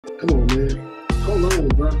Come on, man. Hold on,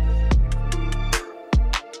 bro.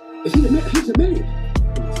 Is he the man? He's the man.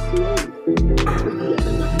 Slow.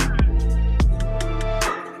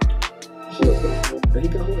 Shit, bro. He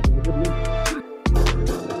got hold of him.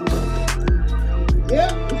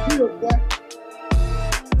 Yeah, it's real, boy.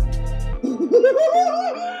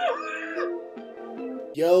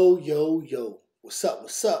 Yo. What's up?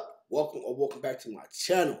 Welcome back to my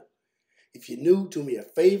channel. If you're new, do me a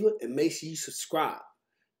favor and make sure you subscribe.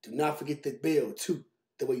 Do not forget the bell too.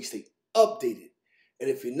 That way you stay updated. And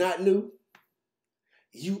if you're not new,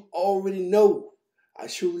 you already know. I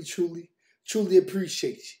truly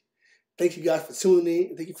appreciate you. Thank you guys for tuning in.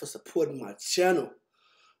 And thank you for supporting my channel.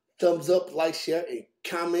 Thumbs up, like, share, and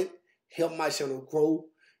comment. Help my channel grow.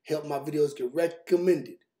 Help my videos get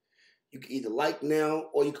recommended. You can either like now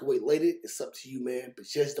or you can wait later. It's up to you, man. But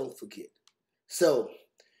just don't forget. So,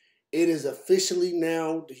 it is officially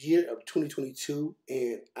now the year of 2022,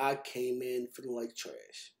 and I came in feeling like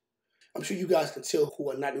trash. I'm sure you guys can tell who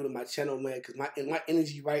are not new to my channel, man, because my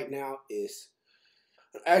energy right now is...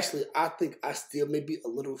 Actually, I think I still may be a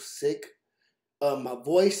little sick. My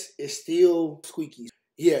voice is still squeaky.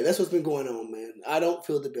 Yeah, that's what's been going on, man. I don't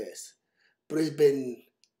feel the best. But it's been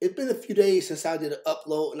a few days since I did an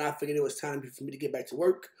upload, and I figured it was time for me to get back to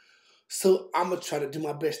work. So I'm going to try to do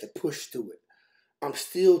my best to push through it. I'm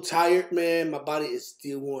still tired, man. My body is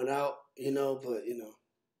still worn out, but,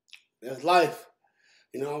 that's life.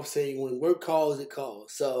 You know what I'm saying? When work calls, it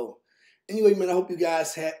calls. So, anyway, man, I hope you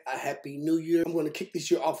guys had a happy new year. I'm going to kick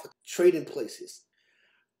this year off with Trading Places.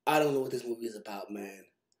 I don't know what this movie is about, man.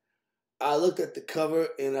 I looked at the cover,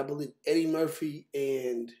 and I believe Eddie Murphy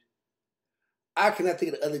and I cannot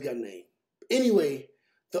think of the other guy's name. Anyway,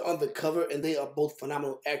 they're on the cover, and they are both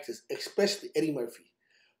phenomenal actors, especially Eddie Murphy.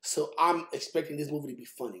 So I'm expecting this movie to be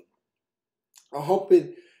funny. I'm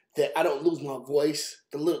hoping that I don't lose my voice,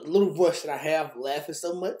 the little voice that I have laughing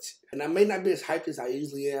so much. And I may not be as hyped as I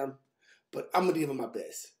usually am, but I'm going to give it my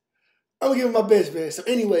best. Man. So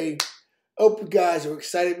anyway, I hope you guys are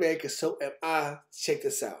excited, man, because so am I. Check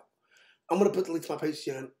this out. I'm going to put the link to my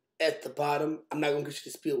Patreon at the bottom. I'm not going to get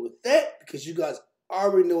you to spiel with that because you guys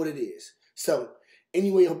already know what it is. So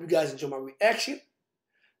anyway, I hope you guys enjoy my reaction.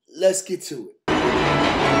 Let's get to it.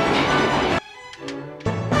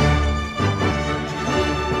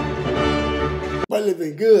 My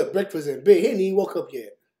living good. Breakfast in bed. He ain't even woke up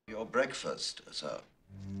yet. Your breakfast, sir.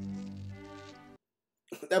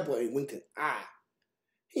 That boy ain't winked an eye.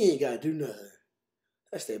 He ain't got to do nothing.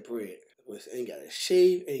 That's that bread. Ain't got to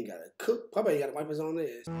shave, ain't got to cook. Probably ain't got to wipe his own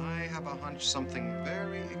ass. I have a hunch something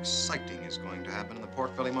very exciting is going to happen in the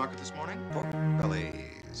pork belly market this morning. Pork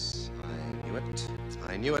bellies.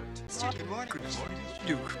 I knew it. Good morning. Good morning, Mr.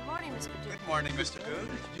 Duke. Good morning, Mr. Duke. Good morning, Mr.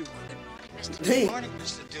 Duke. Good morning,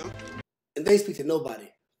 Mr. Duke. And they speak to nobody.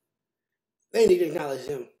 They need to acknowledge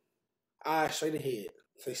him. Eyes straight ahead.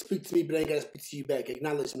 They speak to me, but they ain't got to speak to you back.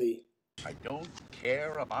 Acknowledge me. I don't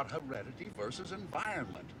care about heredity versus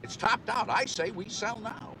environment. It's topped out. I say we sell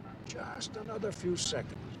now. Just another few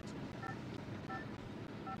seconds.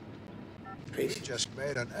 We just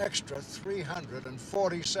made an extra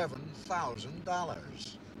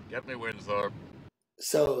 $347,000. Get me Winthorpe.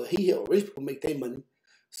 So he help rich people make their money.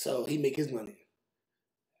 So he make his money.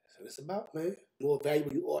 So it's about, man. The more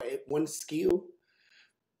valuable you are at one skill.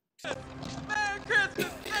 Merry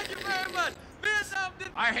Christmas! Thank you very much!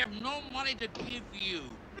 I have no money to give you.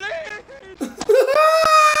 Please!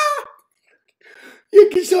 You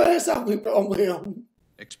get your ass out of him.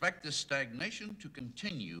 Expect this stagnation to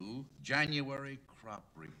continue. January crop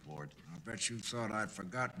report. I bet you thought I'd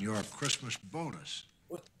forgotten your Christmas bonus.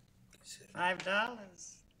 What?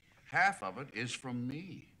 $5. Half of it is from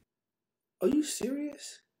me. Are you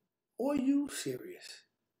serious?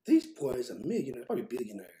 These boys are millionaires, probably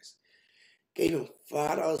billionaires. Gave him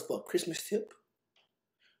 $5 for a Christmas tip.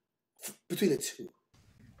 Between the two.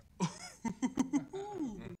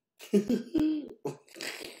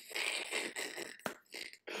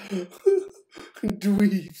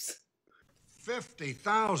 Dweebs.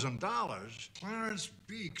 $50,000? Clarence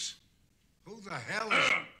Beeks? Who the hell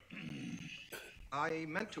is... I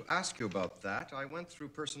meant to ask you about that. I went through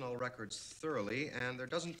personnel records thoroughly, and there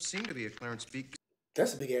doesn't seem to be a Clarence Beeks.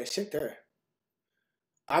 That's a big ass check there.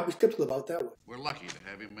 I'll be skeptical about that one. We're lucky to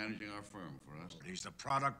have him managing our firm for us. He's the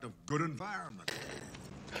product of good environment.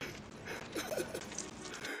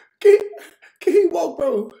 Can he walk,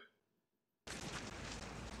 bro?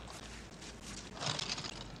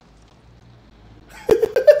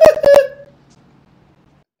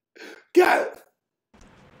 Got it.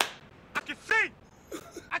 I can see!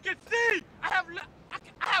 I can see! I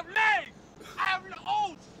have legs!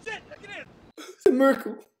 Oh, shit! Look at this! It's a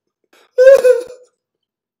miracle.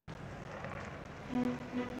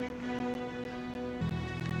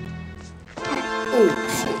 Oh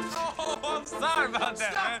shit! Oh, I'm sorry about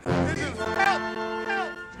that, man. Help!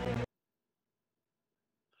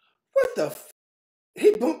 What the?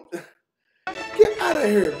 He bumped. Get out of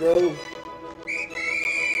here, bro!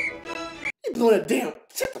 You blowing a damn.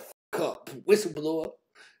 Shut the fuck up, whistleblower.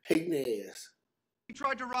 Hating ass. He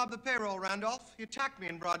tried to rob the payroll, Randolph. He attacked me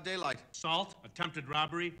in broad daylight. Assault, attempted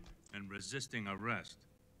robbery, and resisting arrest.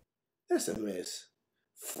 That's a mess.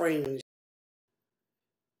 Framing.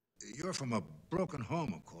 You're from a broken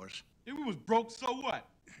home, of course. If we was broke, so what?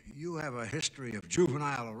 You have a history of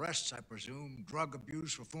juvenile arrests, I presume, drug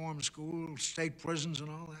abuse, reform school, state prisons, and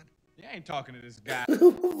all that. You ain't talking to this guy.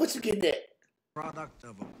 What you getting at? Product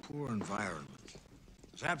of a poor environment.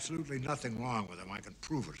 There's absolutely nothing wrong with him. I can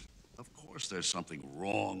prove it. Of course there's something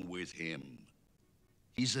wrong with him.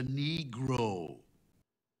 He's a Negro.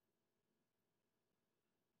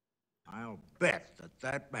 I'll bet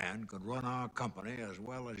that man could run our company as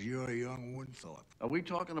well as your young Winthorpe. Are we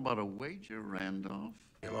talking about a wager, Randolph?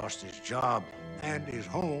 He lost his job and his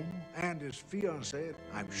home and his fiancée.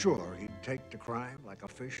 I'm sure he'd take to crime like a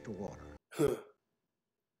fish to water. Huh.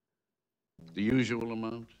 The usual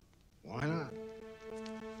amount? Why not?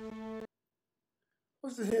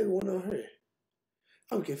 What's the hell going on here?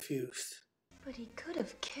 I'm confused. But he could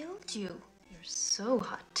have killed you. You're so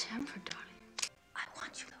hot-tempered, darling. I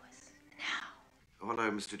want you, Louis, now. Hello,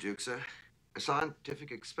 Mr. Duke, sir. A scientific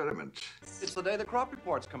experiment. It's the day the crop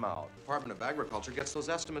reports come out. Department of Agriculture gets those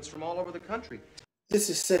estimates from all over the country. This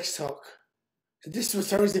is sex talk. This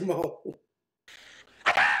returns him home.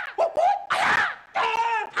 How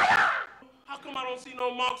come I don't see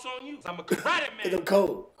no marks on you? I'm a karate Get man, them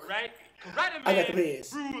cold. right? Karate I man got the hands.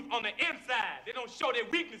 bruise on the inside. They don't show their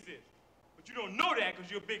weaknesses. But you don't know that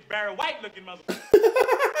because you're a big Barry White looking motherfucker.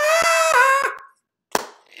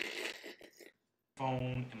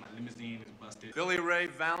 Phone and my limousine is busted. Billy Ray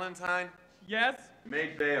Valentine Yes?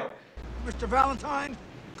 made bail. Mr. Valentine,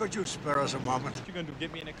 could you spare us a moment? What you gonna do,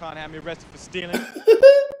 get me in the car and have me arrested for stealing?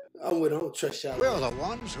 I'm with him. Trust y'all. We're the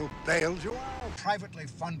ones who bailed you out. A privately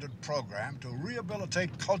funded program to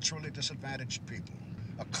rehabilitate culturally disadvantaged people.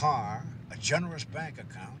 A car, a generous bank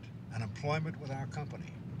account, and employment with our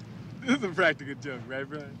company. This is a practical joke, right,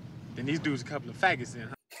 bro? Then these dudes a couple of faggots in,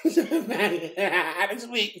 huh? That's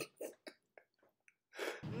sweet.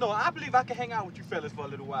 No, I believe I can hang out with you fellas for a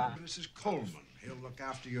little while. This is Coleman. He'll look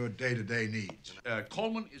after your day-to-day needs.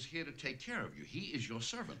 Coleman is here to take care of you. He is your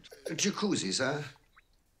servant. A jacuzzi, sir.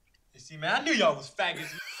 You see, man, I knew y'all was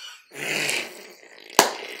faggots.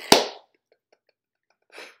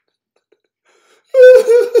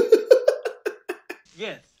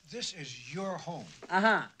 Yes. This is your home.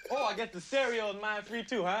 Uh-huh. Oh, I guess the stereo is mine free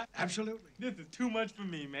too, huh? Absolutely. This is too much for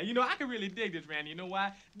me, man. You know, I can really dig this, Randy. You know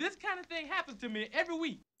why? This kind of thing happens to me every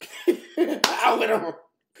week. I went on.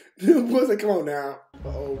 The boys like, come on now.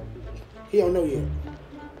 Uh-oh. He don't know yet.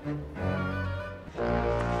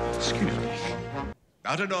 Excuse me.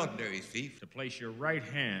 Not an ordinary thief. To place your right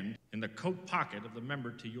hand in the coat pocket of the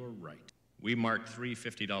member to your right. We marked 3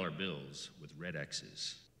 $50 bills with red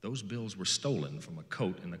X's. Those bills were stolen from a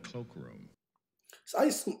coat in the cloakroom. So I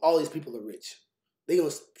assume all these people are rich. They gonna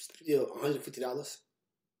steal $150.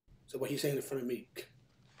 So what you saying in front of me?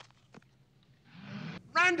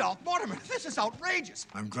 Randolph, Mortimer, this is outrageous.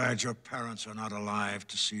 I'm glad your parents are not alive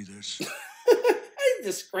to see this.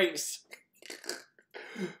 Disgrace.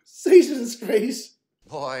 Such a disgrace.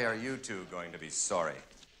 Boy, are you two going to be sorry.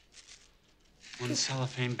 One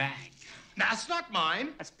cellophane bag. That's not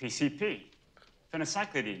mine. That's PCP.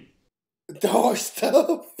 Phencyclidine. Dog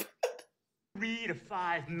stuff. 3 to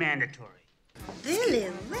 5 mandatory. Billy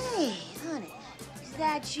Ray, honey. Is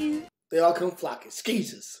that you? They all come flocking.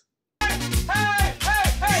 Skeezers. Hey!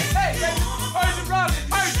 Persian brother,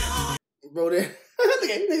 Persian! Bro,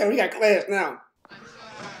 we got class now.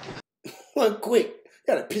 One quick. You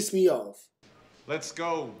gotta piss me off. Let's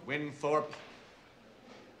go, Winthorpe.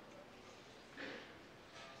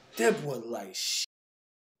 That boy like shit.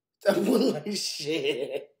 That boy like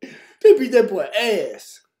shit. They beat that boy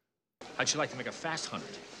ass. How'd you like to make a fast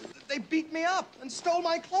 100? They beat me up and stole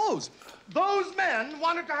my clothes. Those men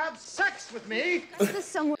wanted to have sex with me. Is this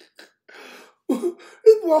somewhere?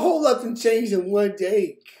 This boy whole life and changed in one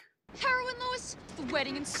day. Heroin, Louis? The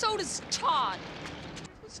wedding, and so does Todd.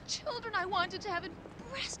 Those children I wanted to have and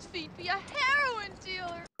breastfeed be a heroin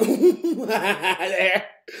dealer. That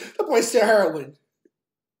boy said heroin.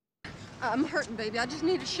 I'm hurting, baby. I just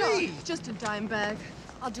need a shot. Please. Just a dime bag.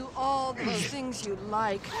 I'll do all those things you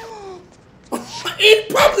like. In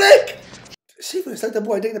public! She gonna start that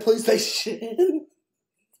boy taking the police station.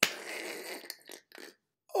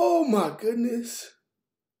 Oh my goodness.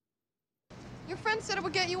 Your friend said it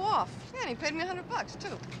would get you off. Yeah, and he paid me $100 too.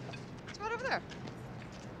 It's right over there.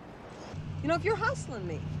 You know, if you're hustling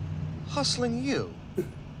me. Hustling you?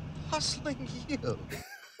 Hustling you?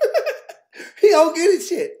 He don't get it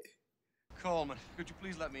shit. Coleman, could you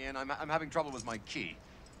please let me in? I'm having trouble with my key.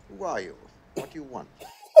 Who are you? What do you want?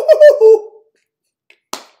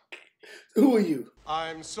 Who are you?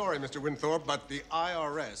 I'm sorry, Mr. Winthorpe, but the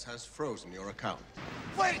IRS has frozen your account.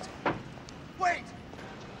 Wait! Wait!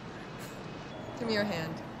 Give me your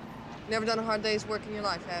hand. Never done a hard day's work in your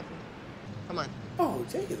life, have you? Come on. Oh,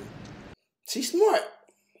 damn. She's smart.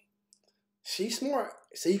 She's smart.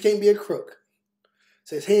 So you can't be a crook.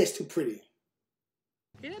 So his hair's too pretty.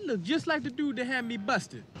 Yeah, that look just like the dude that had me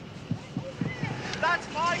busted.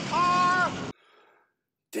 That's my car!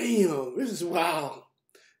 Damn, this is wild.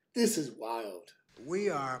 This is wild. We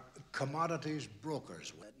are commodities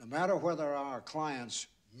brokers. No matter whether our clients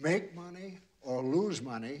make money or lose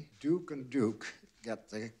money, Duke and Duke get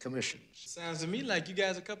the commissions. Sounds to me like you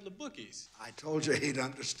guys are a couple of bookies. I told you he'd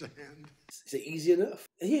understand. Is it easy enough?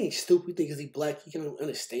 He ain't stupid because he black. He can't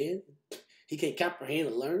understand. He can't comprehend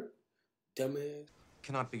and learn. Dumbass.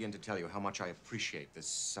 Cannot begin to tell you how much I appreciate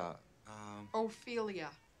this, Ophelia,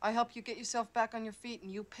 I help you get yourself back on your feet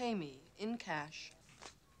and you pay me in cash.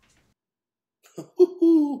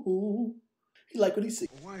 He like what he see.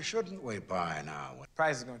 Why shouldn't we buy now?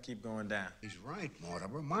 Price is gonna keep going down. He's right,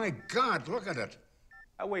 Mortimer. My God, look at it.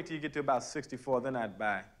 I wait till you get to about 64, then I'd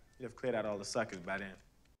buy. You'd have cleared out all the suckers by then.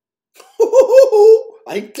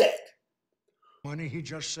 Like that. Money he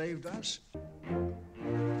just saved us.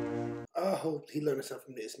 I hope he learned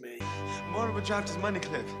something from this, man. Mortimer dropped his money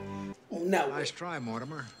clip. Oh, now Nice try,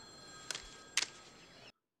 Mortimer.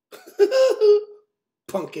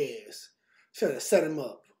 Punk ass. Should have set him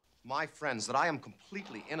up. My friends, that I am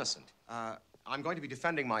completely innocent. I'm going to be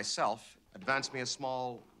defending myself. Advance me a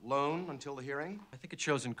small loan until the hearing. I think it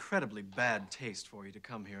shows incredibly bad taste for you to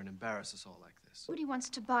come here and embarrass us all like this. Woody wants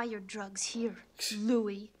to buy your drugs here,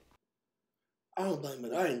 Louis. I don't blame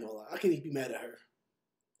her. I ain't gonna lie. I can't even be mad at her.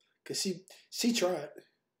 Because she tried.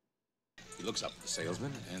 He looks up at the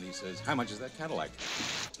salesman and he says, "How much is that Cadillac?"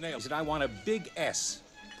 Nail. He said, "I want a big S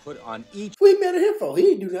put on each." What he mad at him for?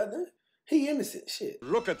 He ain't do nothing. He innocent. Shit.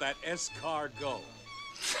 Look at that S car go.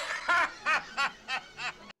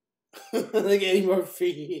 Look at Eddie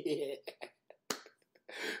Murphy.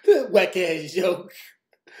 Whack ass joke.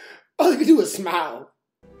 All he can do is smile.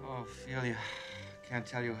 Oh, Ophelia, can't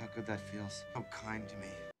tell you how good that feels. So kind to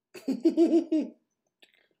me.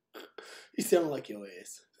 You sound like your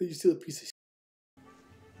ass. You still a piece of shit.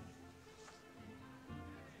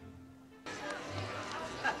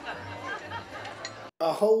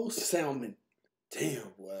 A whole salmon.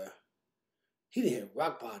 Damn, boy. He didn't hit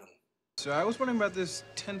rock bottom. So I was wondering about this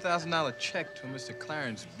 $10,000 check to Mr.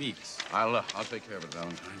 Clarence Beeks. I'll take care of it,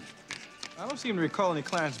 Valentine. I don't seem to recall any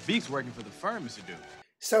Clarence Beeks working for the firm, Mr. Duke.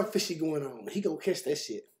 Something fishy going on. He gonna catch that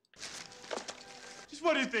shit. Just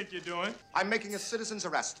what do you think you're doing? I'm making a citizen's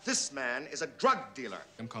arrest. This man is a drug dealer.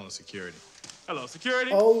 I'm calling security. Hello,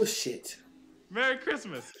 security. Oh, shit. Merry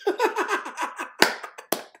Christmas.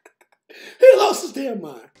 He lost his damn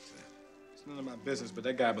mind. It's none of my business, but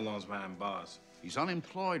that guy belongs behind bars. He's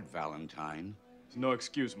unemployed, Valentine. There's no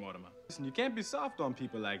excuse, Mortimer. Listen, you can't be soft on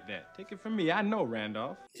people like that. Take it from me. I know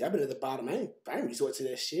Randolph. Yeah, I've been at the bottom. I ain't resort to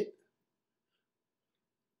that shit.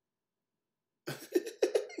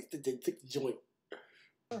 Take the joint.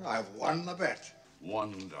 I've won the bet.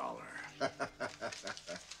 $1.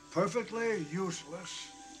 Perfectly useless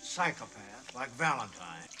psychopath like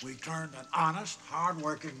Valentine. We turned an honest,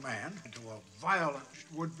 hard-working man into a violent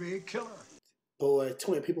would-be killer. Boy,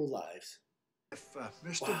 20 people's lives. If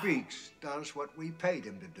Mr. Beeks does what we paid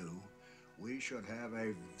him to do, we should have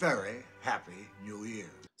a very happy new year.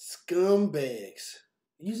 Scumbags.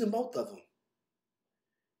 Using both of them.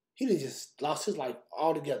 He done just lost his life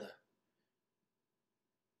altogether.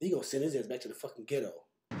 He gonna send his ass back to the fucking ghetto.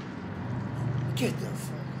 Get the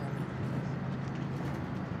fuck out.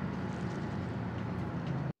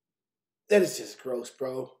 That is just gross,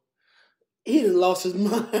 bro. He done lost his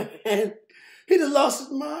mind. He done lost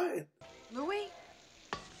his mind. Louis?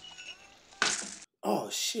 Oh,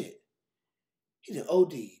 shit. He done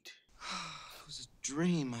OD'd. It was a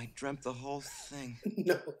dream. I dreamt the whole thing.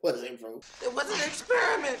 No, it wasn't, bro. It was an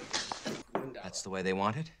experiment. That's the way they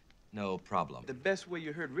want it? No problem. The best way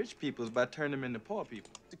you hurt rich people is by turning them into poor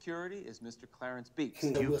people. Security is Mr. Clarence Beeks.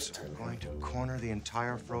 Dukes are going to corner the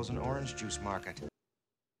entire frozen orange juice market.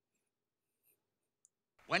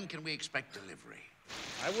 When can we expect delivery?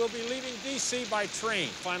 I will be leaving D.C. by train.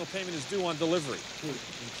 Final payment is due on delivery. In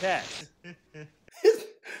cash.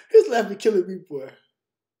 His laughing killing me, boy.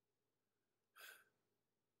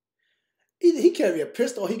 Either he carry a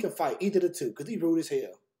pistol or he can fight. Either the two, because he rude as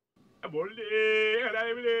hell.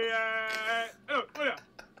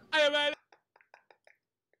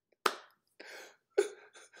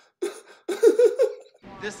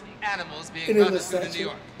 This animal's being run through New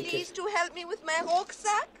York. Please to help me with my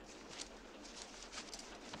rucksack?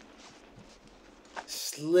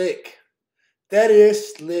 Slick. That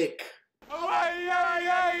is slick.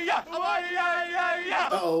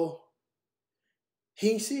 Uh-oh. He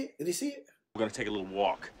didn't see it? Did he see it? We're gonna take a little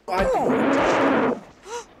walk.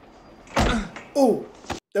 Oh,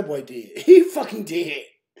 that boy did. He fucking did.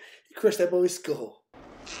 He crushed that boy's skull.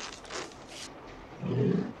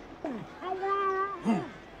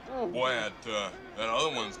 Boy, that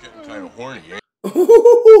other one's getting kind of horny, eh?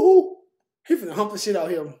 He finna hump the shit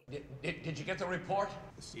out of him. Did you get the report?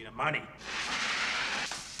 See the money.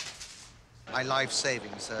 My life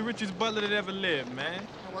savings, sir. The richest butler that ever lived, man.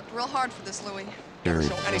 I worked real hard for this, Louis. Never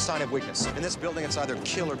show any sign of weakness. In this building, it's either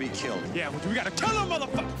kill or be killed. Yeah, well, we gotta kill him,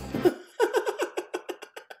 motherfucker!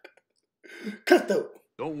 Cut though.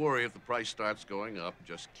 Don't worry if the price starts going up.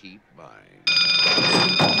 Just keep buying.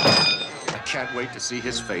 I can't wait to see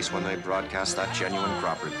his face when they broadcast that genuine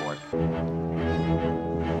crop report.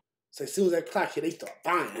 So as soon as that clock hit, they start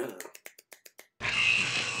buying, huh?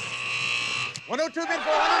 102 bid for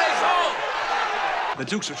 108 The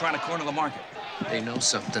Dukes are trying to corner the market. They know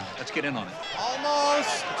something. Let's get in on it.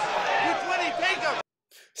 Almost. 220, take him.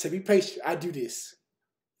 So be patient. I do this.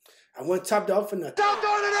 I want top dog for nothing. Down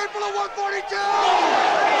on an April of 142.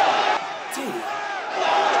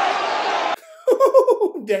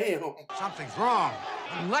 Damn. Something's wrong.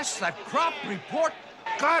 Unless that crop report,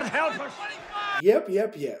 God help us. Yep.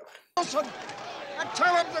 Wilson, and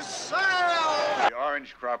tell him to sell. The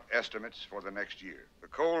orange crop estimates for the next year. The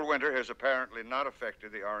cold winter has apparently not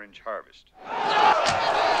affected the orange harvest.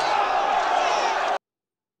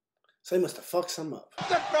 So they must have fucked some up.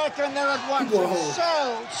 Get back in there at once.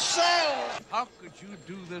 Sell. How could you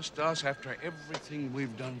do this to us after everything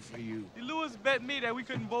we've done for you? Lewis bet me that we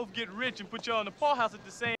couldn't both get rich and put y'all in the poorhouse at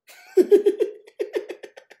the same.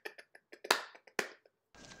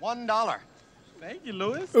 $1. Thank you,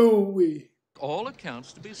 Lewis. Ooh-wee. All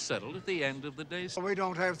accounts to be settled at the end of the day. We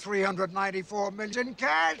don't have 394 million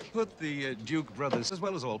cash. Put the Duke brothers, as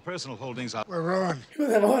well as all personal holdings, up. We're ruined. He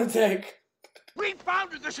was having a heart attack. We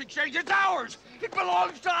founded this exchange. It's ours. It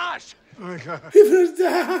belongs to us. Oh my God. He was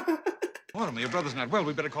die. One your brother's not well.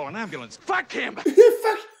 We better call an ambulance. Fuck him.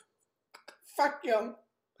 Fuck him.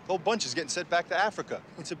 The whole bunch is getting sent back to Africa.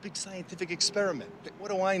 It's a big scientific experiment. What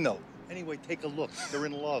do I know? Anyway, take a look. They're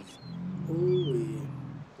in love. Ooh,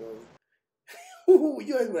 ooh,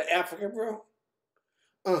 you ain't with Africa, bro.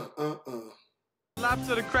 Laps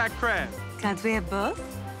of the crack crab. Can't we have both?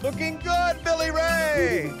 Looking good, Billy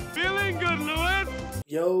Ray. Feeling good, Lewis.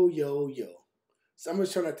 Yo. So I'm gonna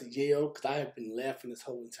try not to yell because I have been laughing this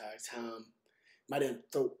whole entire time. My damn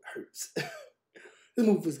throat hurts. This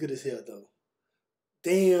movie was good as hell, though.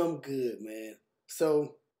 Damn good, man.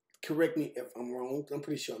 So correct me if I'm wrong. I'm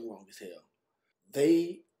pretty sure I'm wrong as hell.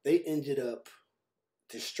 They ended up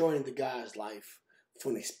destroying the guy's life for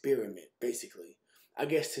an experiment, basically. I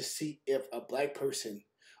guess to see if a black person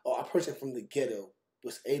or a person from the ghetto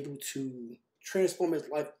was able to transform his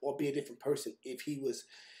life or be a different person if he was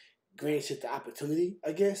granted the opportunity,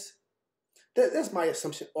 I guess. That's my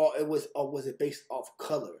assumption. Or was it based off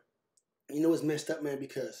color? You know, it's messed up, man,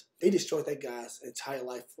 because they destroyed that guy's entire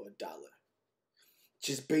life for $1.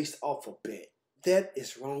 Just based off a bet. That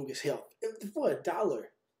is wrong as hell. For $1,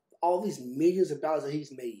 all these millions of dollars that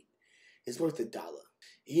he's made is worth $1.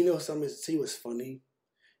 You know something to see what's funny?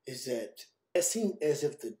 Is that it seemed as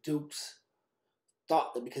if the Dukes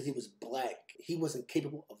thought that because he was black, he wasn't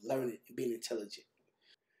capable of learning and being intelligent.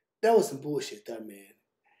 That was some bullshit there, man.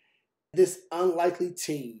 This unlikely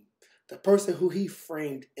team, the person who he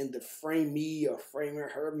framed in the frame me or frame her,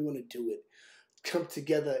 however you want to do it, come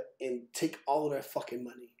together and take all of their fucking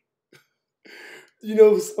money. You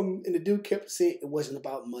know, and the dude kept saying it wasn't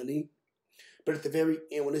about money. But at the very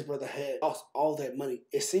end, when his brother had lost all that money,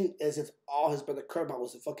 it seemed as if all his brother cared about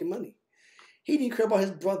was the fucking money. He didn't care about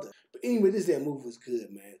his brother. But anyway, this damn movie was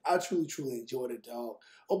good, man. I truly enjoyed it, dog.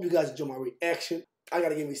 Hope you guys enjoy my reaction. I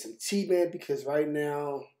gotta give me some tea, man, because right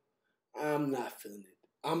now, I'm not feeling it.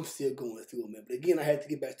 I'm still going through it, man. But again, I had to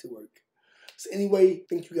get back to work. So anyway,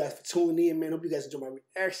 thank you guys for tuning in, man. Hope you guys enjoy my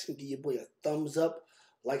reaction. Give your boy a thumbs up,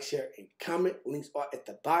 like, share, and comment. Links are at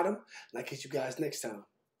the bottom. And I'll catch you guys next time.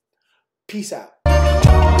 Peace out.